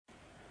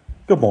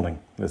Good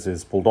morning. This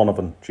is Paul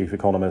Donovan, Chief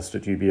Economist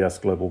at UBS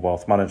Global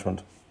Wealth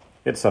Management.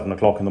 It's 7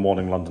 o'clock in the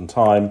morning London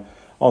time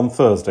on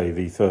Thursday,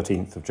 the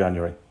 13th of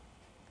January.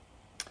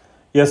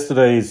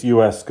 Yesterday's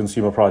US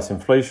consumer price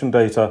inflation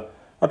data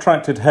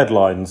attracted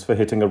headlines for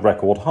hitting a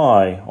record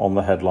high on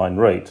the headline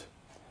rate.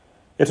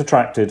 It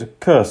attracted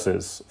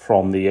curses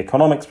from the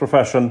economics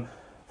profession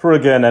for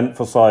again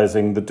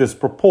emphasizing the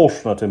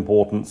disproportionate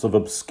importance of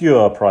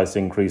obscure price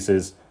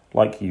increases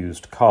like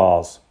used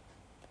cars.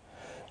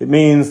 It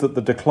means that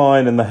the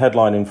decline in the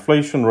headline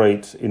inflation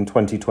rate in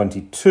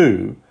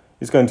 2022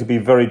 is going to be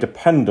very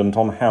dependent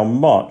on how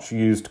much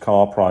used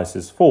car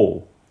prices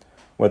fall.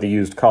 Whether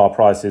used car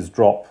prices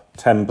drop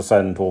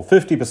 10% or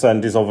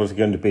 50% is obviously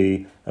going to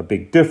be a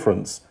big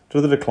difference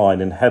to the decline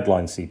in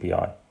headline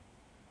CPI.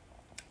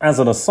 As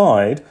an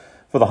aside,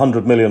 for the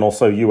 100 million or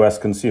so US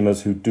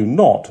consumers who do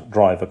not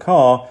drive a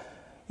car,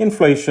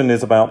 inflation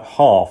is about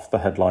half the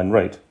headline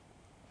rate.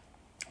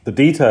 The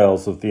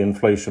details of the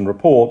inflation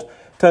report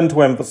tend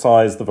to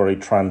emphasize the very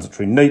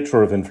transitory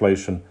nature of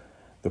inflation.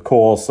 The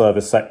core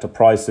service sector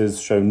prices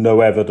show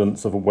no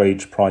evidence of a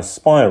wage price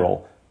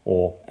spiral,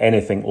 or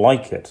anything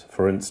like it,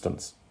 for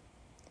instance.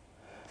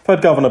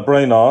 Fed Governor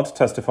Brainard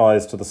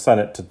testifies to the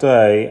Senate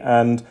today,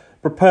 and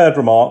prepared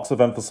remarks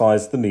have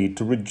emphasized the need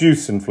to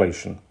reduce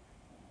inflation.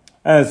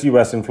 As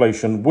US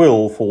inflation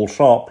will fall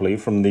sharply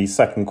from the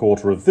second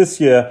quarter of this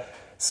year,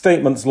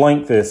 statements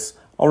like this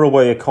are a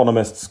way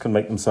economists can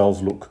make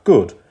themselves look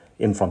good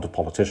in front of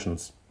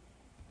politicians.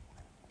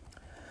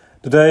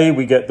 Today,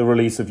 we get the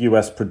release of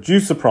US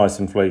producer price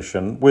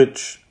inflation,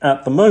 which,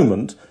 at the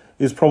moment,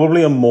 is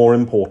probably a more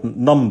important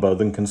number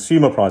than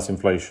consumer price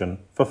inflation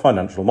for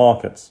financial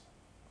markets.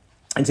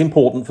 It's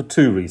important for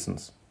two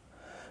reasons.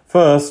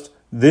 First,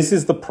 this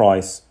is the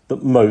price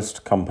that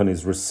most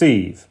companies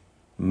receive.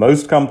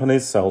 Most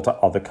companies sell to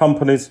other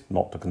companies,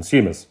 not to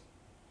consumers.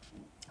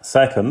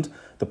 Second,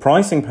 the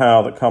pricing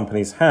power that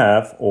companies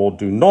have or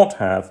do not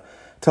have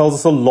tells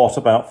us a lot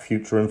about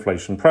future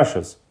inflation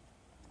pressures.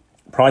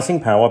 Pricing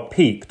power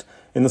peaked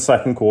in the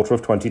second quarter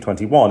of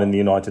 2021 in the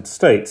United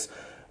States,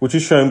 which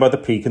is shown by the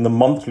peak in the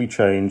monthly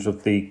change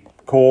of the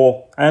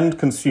core and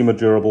consumer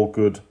durable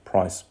good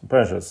price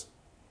measures.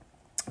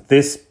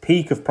 This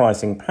peak of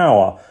pricing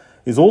power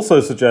is also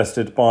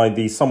suggested by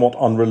the somewhat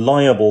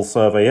unreliable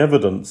survey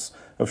evidence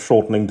of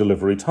shortening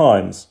delivery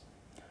times.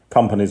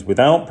 Companies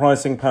without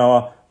pricing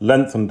power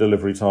lengthen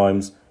delivery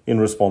times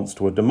in response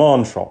to a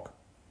demand shock,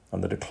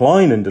 and the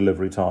decline in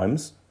delivery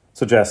times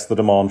suggests the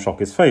demand shock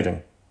is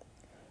fading.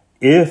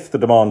 If the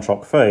demand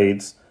shock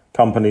fades,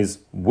 companies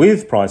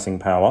with pricing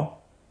power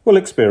will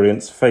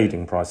experience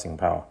fading pricing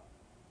power.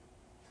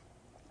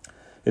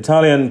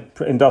 Italian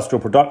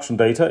industrial production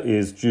data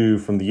is due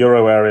from the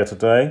euro area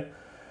today.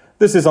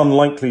 This is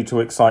unlikely to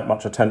excite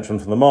much attention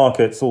from the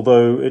markets,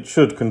 although it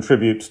should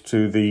contribute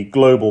to the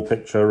global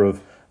picture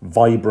of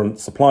vibrant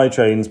supply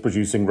chains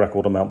producing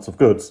record amounts of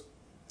goods.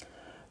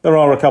 There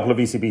are a couple of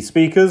ECB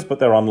speakers, but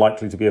they're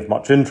unlikely to be of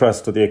much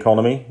interest to the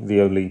economy. The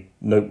only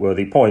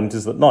noteworthy point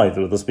is that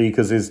neither of the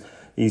speakers is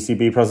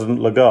ECB President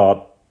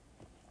Lagarde.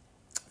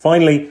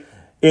 Finally,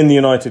 in the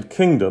United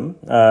Kingdom,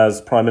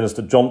 as Prime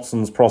Minister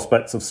Johnson's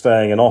prospects of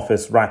staying in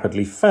office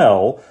rapidly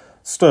fell,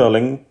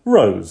 sterling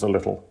rose a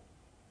little.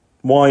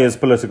 Why is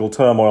political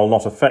turmoil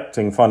not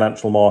affecting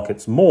financial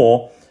markets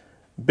more?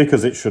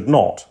 Because it should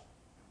not.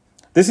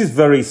 This is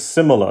very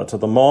similar to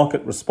the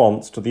market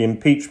response to the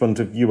impeachment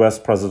of US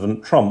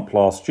President Trump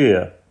last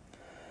year.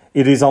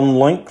 It is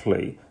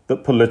unlikely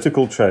that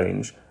political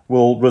change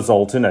will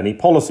result in any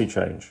policy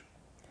change.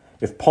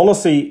 If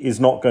policy is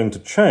not going to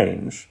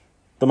change,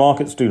 the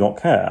markets do not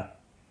care.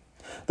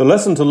 The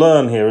lesson to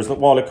learn here is that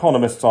while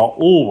economists are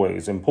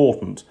always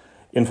important,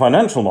 in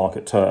financial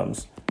market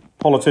terms,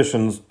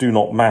 politicians do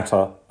not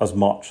matter as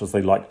much as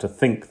they like to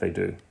think they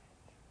do.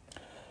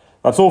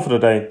 That's all for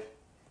today.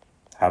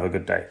 Have a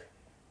good day.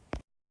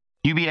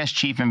 UBS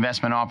Chief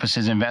Investment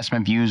Office's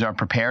investment views are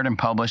prepared and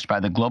published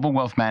by the global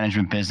wealth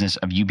management business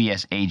of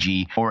UBS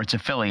AG or its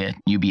affiliate,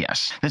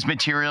 UBS. This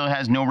material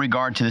has no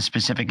regard to the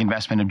specific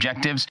investment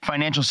objectives,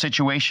 financial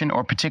situation,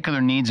 or particular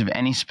needs of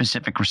any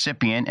specific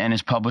recipient and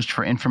is published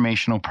for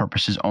informational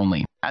purposes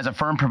only. As a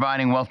firm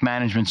providing wealth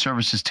management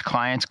services to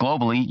clients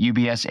globally,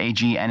 UBS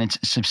AG and its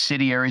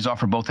subsidiaries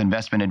offer both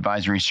investment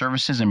advisory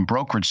services and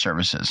brokerage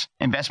services.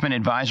 Investment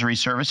advisory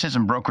services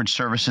and brokerage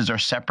services are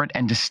separate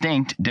and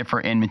distinct,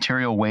 differ in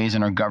material ways,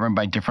 and are governed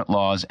by different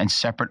laws and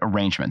separate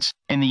arrangements.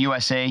 In the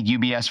USA,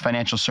 UBS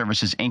Financial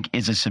Services Inc.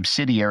 is a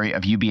subsidiary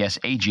of UBS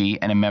AG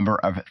and a member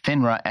of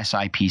FINRA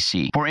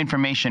SIPC. For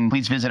information,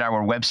 please visit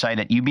our website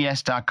at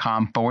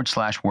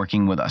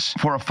ubs.com/working with us.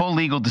 For a full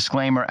legal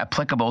disclaimer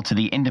applicable to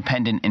the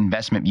independent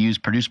investment views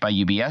produced by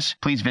UBS,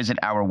 please visit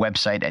our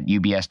website at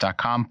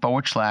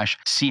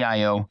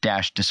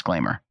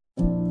ubs.com/CIO-disclaimer.